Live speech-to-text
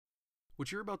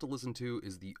What you're about to listen to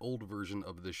is the old version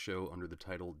of this show under the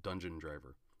title Dungeon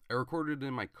Driver. I recorded it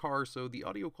in my car, so the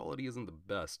audio quality isn't the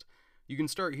best. You can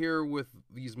start here with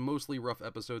these mostly rough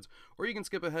episodes, or you can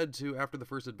skip ahead to after the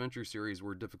first adventure series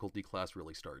where difficulty class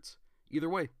really starts. Either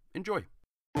way, enjoy!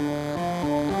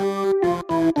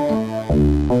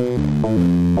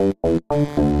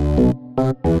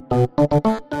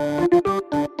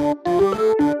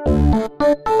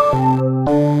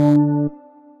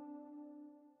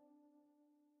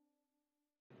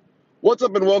 What's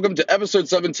up and welcome to episode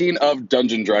 17 of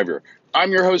Dungeon Driver.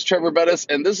 I'm your host Trevor Bettis,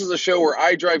 and this is a show where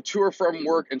I drive to or from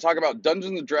work and talk about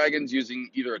Dungeons and Dragons using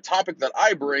either a topic that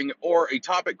I bring or a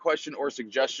topic, question, or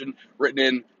suggestion written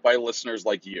in by listeners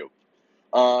like you.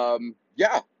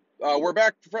 We're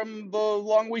back from the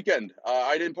long weekend.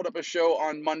 I didn't put up a show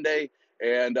on Monday,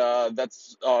 and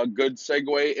that's a good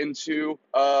segue into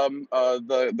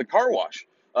the car wash,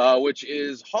 which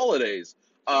is holidays.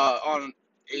 On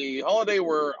a holiday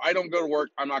where I don't go to work,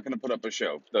 I'm not going to put up a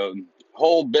show. The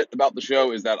whole bit about the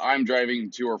show is that I'm driving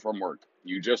to or from work.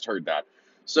 You just heard that.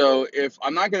 So if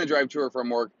I'm not going to drive to or from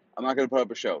work, I'm not going to put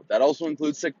up a show. That also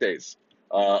includes sick days.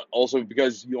 Also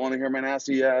because you want to hear my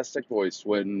nasty sick voice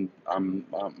when I'm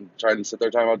trying to sit there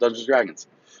talking about Dungeons and Dragons.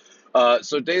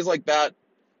 So days like that,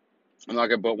 I'm not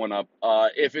going to put one up.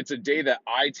 If it's a day that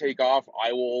I take off,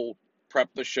 I will prep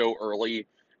the show early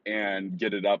and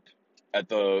get it up at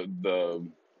the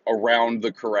around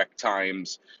the correct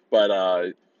times.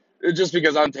 But just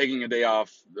because I'm taking a day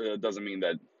off doesn't mean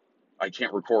that I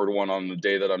can't record one on the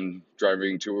day that I'm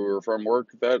driving to or from work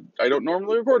that I don't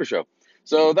normally record a show.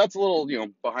 So that's a little,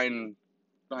 behind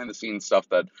the scenes stuff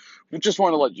that we just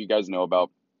want to let you guys know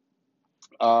about.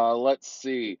 Let's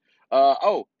see.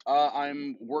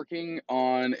 I'm working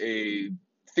on a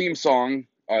theme song.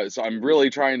 So I'm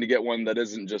really trying to get one that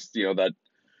isn't just, that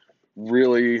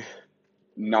really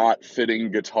not fitting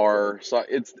guitar. So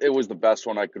it was the best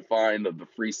one I could find of the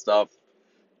free stuff.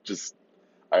 Just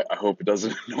I hope it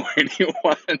doesn't annoy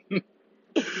anyone.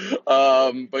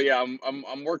 But yeah,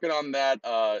 I'm working on that.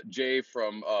 Jay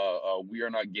from We Are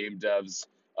Not Game Devs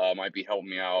might be helping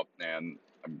me out, and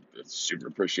I super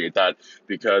appreciate that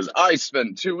because I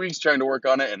spent 2 weeks trying to work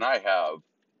on it, and I have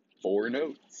 4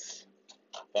 notes,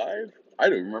 5. I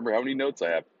don't remember how many notes I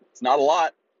have. It's not a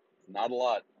lot. Not a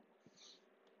lot.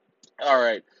 All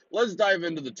right, let's dive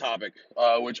into the topic,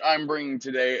 which I'm bringing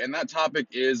today, and that topic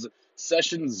is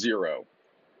Session Zero.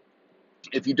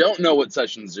 If you don't know what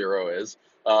Session Zero is,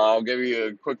 I'll give you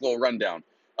a quick little rundown.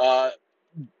 Uh,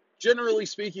 Generally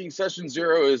speaking, Session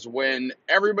Zero is when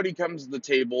everybody comes to the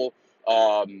table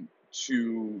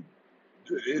to.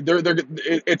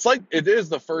 It's like it is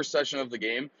the first session of the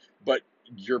game, but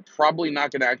you're probably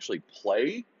not going to actually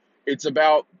play. It's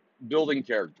about building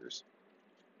characters.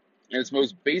 And its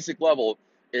most basic level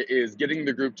is getting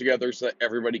the group together so that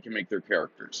everybody can make their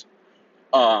characters.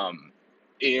 Um,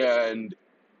 and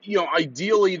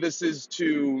ideally, this is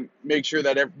to make sure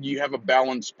that you have a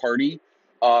balanced party.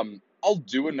 I'll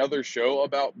do another show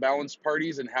about balanced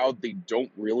parties and how they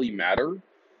don't really matter.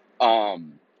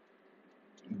 Um,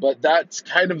 but that's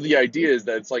kind of the idea, is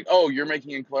that it's like, oh, you're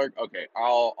making a cleric, okay,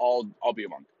 I'll be a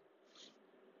monk,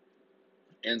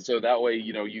 and so that way,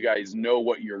 you guys know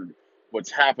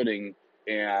what's happening,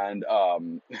 and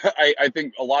I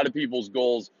think a lot of people's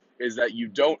goals is that you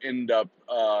don't end up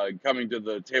coming to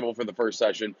the table for the first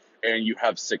session and you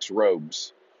have 6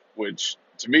 rogues, which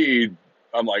to me,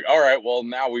 I'm like, all right, well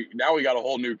now we got a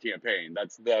whole new campaign.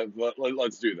 Let's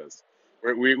do this.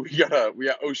 We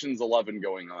got Ocean's 11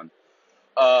 going on.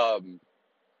 Um,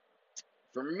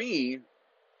 for me,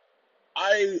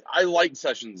 I like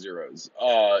session zeros,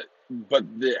 but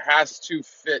it has to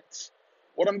fit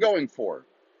what I'm going for,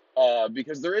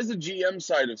 because there is a GM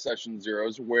side of session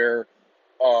zeros where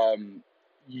um,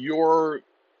 you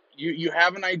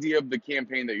have an idea of the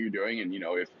campaign that you're doing, and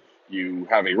if you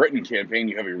have a written campaign,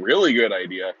 you have a really good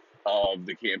idea of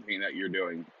the campaign that you're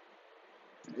doing,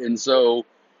 and so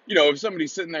if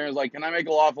somebody's sitting there and is like, "Can I make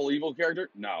a lawful evil character?"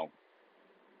 No,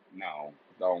 no,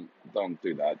 don't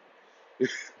do that.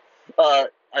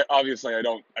 Obviously I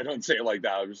don't say it like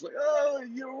that. I'm just like, oh,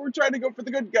 we're trying to go for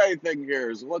the good guy thing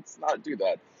here, so let's not do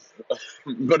that.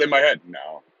 But in my head,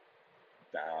 no,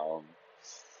 no.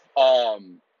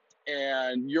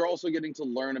 And you're also getting to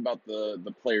learn about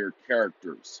the player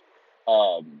characters.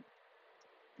 Um,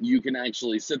 you can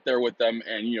actually sit there with them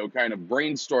and kind of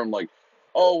brainstorm, like,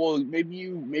 oh well, maybe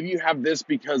you have this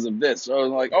because of this. So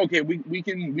like, okay, we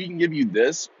can give you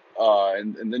this,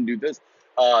 and then do this,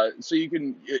 so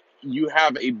you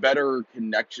have a better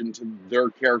connection to their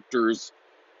characters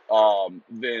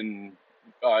than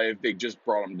if they just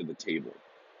brought them to the table.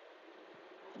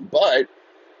 But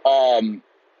in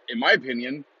my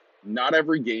opinion, not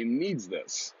every game needs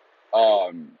this.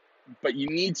 But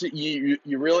you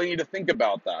really need to think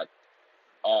about that,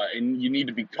 and you need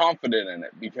to be confident in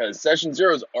it because session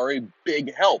zeros are a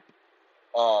big help.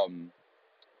 Um,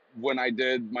 when I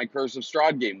did my Curse of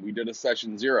Strahd game, we did a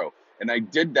session zero, and I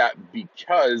did that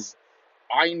because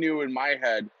I knew in my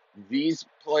head these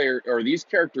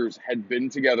characters had been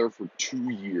together for 2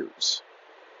 years.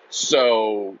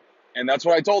 So, and that's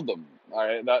what I told them.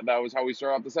 That was how we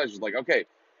started off the session. Like, okay,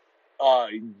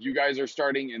 you guys are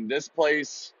starting in this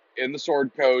place in the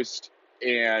Sword Coast,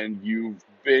 and you've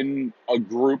been a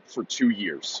group for 2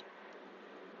 years.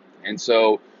 And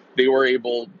so they were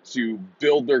able to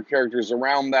build their characters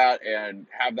around that and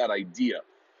have that idea.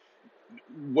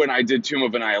 When I did Tomb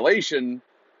of Annihilation,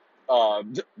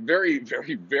 very,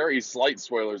 very, very slight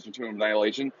spoilers for Tomb of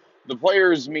Annihilation. The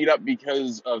players meet up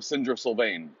because of Syndra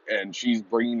Sylvain, and she's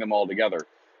bringing them all together.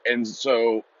 And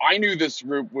so I knew this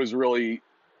group was really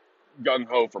gung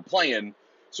ho for playing,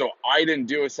 so I didn't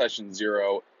do a session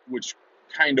zero, which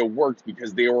kind of worked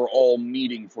because they were all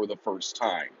meeting for the first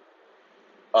time.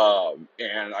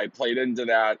 And I played into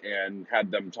that and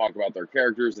had them talk about their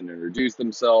characters and introduce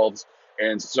themselves.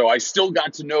 And so I still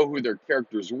got to know who their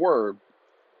characters were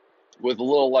with a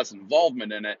little less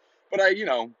involvement in it. But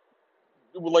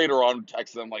later on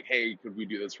text them like, hey, could we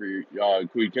do this for you? Could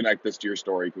we connect this to your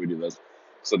story? Could we do this?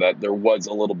 So that there was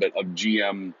a little bit of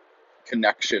GM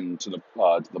connection to the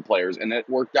players, and it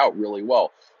worked out really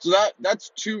well. So that's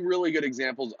two really good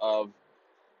examples of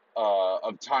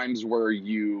times where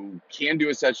you can do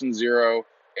a session zero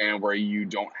and where you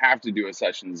don't have to do a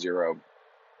session zero.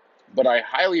 But I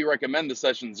highly recommend the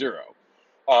session zero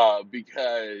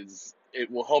because it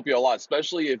will help you a lot,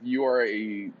 especially if you are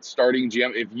a starting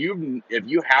GM. If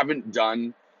you haven't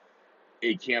done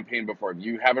a campaign before, if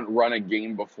you haven't run a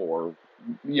game before,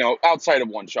 outside of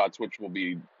one shots, which will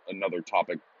be another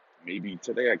topic maybe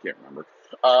today, I can't remember.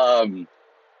 Um,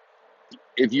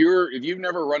 if you've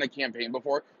never run a campaign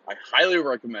before, I highly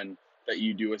recommend that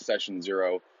you do a session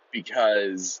zero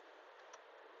because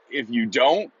if you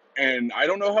don't, and I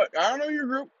don't know your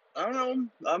group, I don't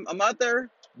know, I'm not there,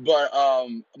 but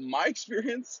my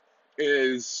experience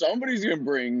is somebody's gonna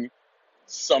bring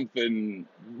something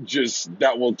just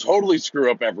that will totally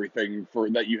screw up everything for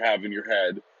that you have in your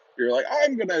head. You're like,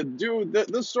 I'm gonna do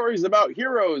this story's about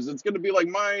heroes. It's gonna be like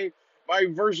my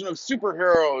version of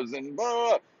superheroes and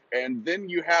blah. And then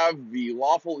you have the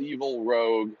lawful evil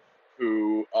rogue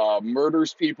who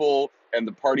murders people, and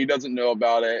the party doesn't know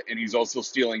about it, and he's also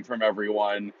stealing from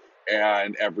everyone,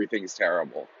 and everything's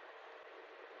terrible.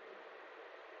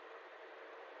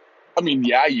 I mean,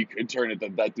 yeah, you could turn it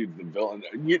that dude's the villain.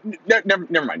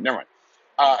 Never mind, never mind.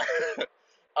 Uh,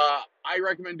 I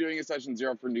recommend doing a session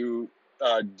zero for new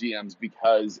DMs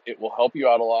because it will help you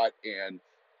out a lot, and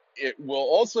it will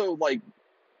also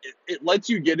it lets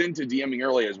you get into DMing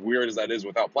early, as weird as that is,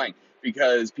 without playing,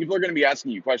 because people are going to be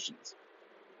asking you questions.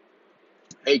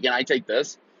 Hey, can I take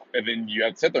this? And then you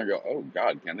have to sit there and go, oh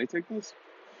God, can they take this?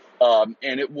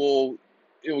 And it will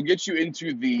get you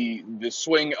into the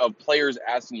swing of players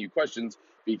asking you questions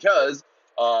because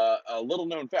a little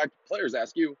known fact, players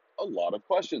ask you a lot of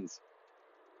questions.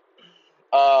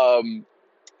 Um,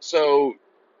 so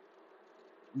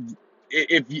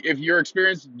if you're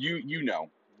experienced, you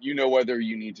know whether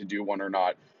you need to do one or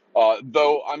not.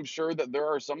 Though I'm sure that there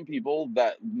are some people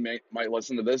that might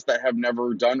listen to this that have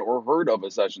never done or heard of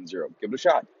a session zero. Give it a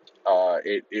shot.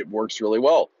 It works really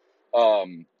well.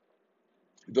 Um,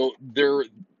 though there,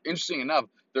 interesting enough,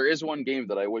 there is one game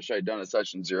that I wish I'd done a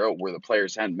session zero where the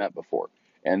players hadn't met before,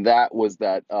 and that was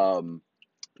the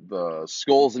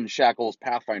Skulls and Shackles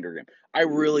Pathfinder game. I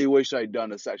really wish I'd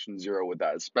done a session zero with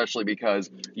that, especially because,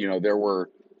 there were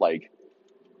like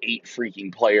 8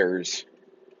 freaking players,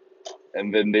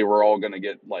 and then they were all going to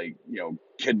get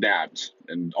kidnapped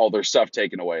and all their stuff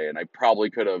taken away. And I probably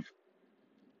could have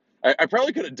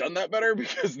done that better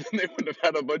because then they wouldn't have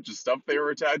had a bunch of stuff they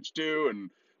were attached to and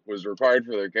was required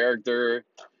for their character.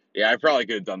 Yeah, I probably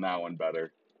could have done that one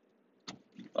better.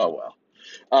 Oh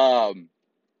well.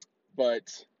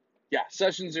 But yeah,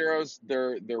 session zeros,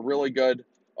 they're really good,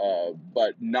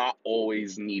 but not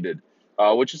always needed,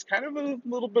 which is kind of a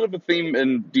little bit of a theme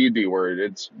in D&D where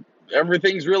it's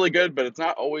everything's really good, but it's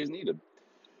not always needed.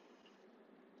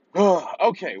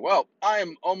 Okay, well, I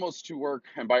am almost to work,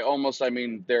 and by almost I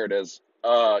mean there it is.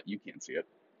 You can't see it.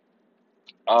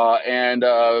 And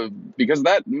because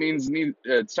that means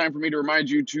it's time for me to remind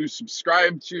you to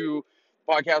subscribe to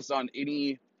podcasts on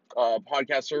any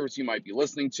podcast service you might be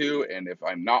listening to, and if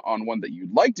I'm not on one that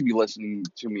you'd like to be listening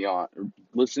to me on, or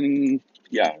listening,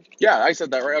 yeah, I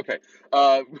said that right. Okay,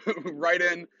 write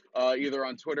in either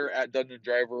on Twitter at Dungeon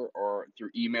Driver or through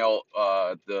email.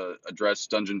 The address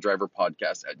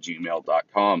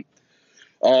dungeondriverpodcast@gmail.com.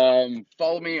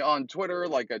 Follow me on Twitter,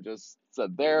 like I just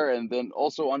said there, and then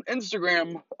also on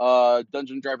Instagram,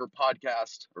 Dungeon Driver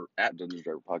Podcast, or at Dungeon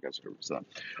Driver Podcast, whatever it's done.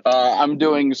 I'm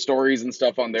doing stories and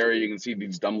stuff on there. You can see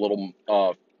these dumb little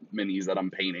minis that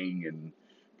I'm painting and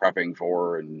prepping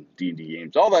for, and D&D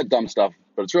games, all that dumb stuff,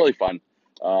 but it's really fun.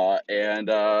 And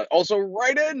also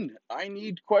write in. I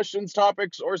need questions,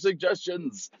 topics, or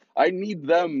suggestions. I need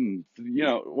them.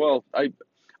 Well, I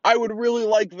would really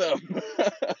like them.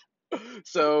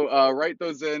 So write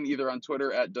those in either on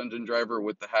Twitter at Dungeon Driver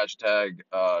with the hashtag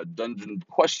Dungeon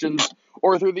Questions,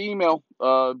 or through the email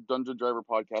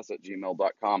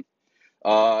dungeondriverpodcast@gmail.com.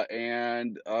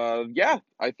 And yeah,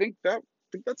 I think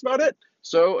that's about it.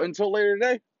 So until later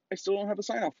today, I still don't have a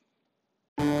sign off.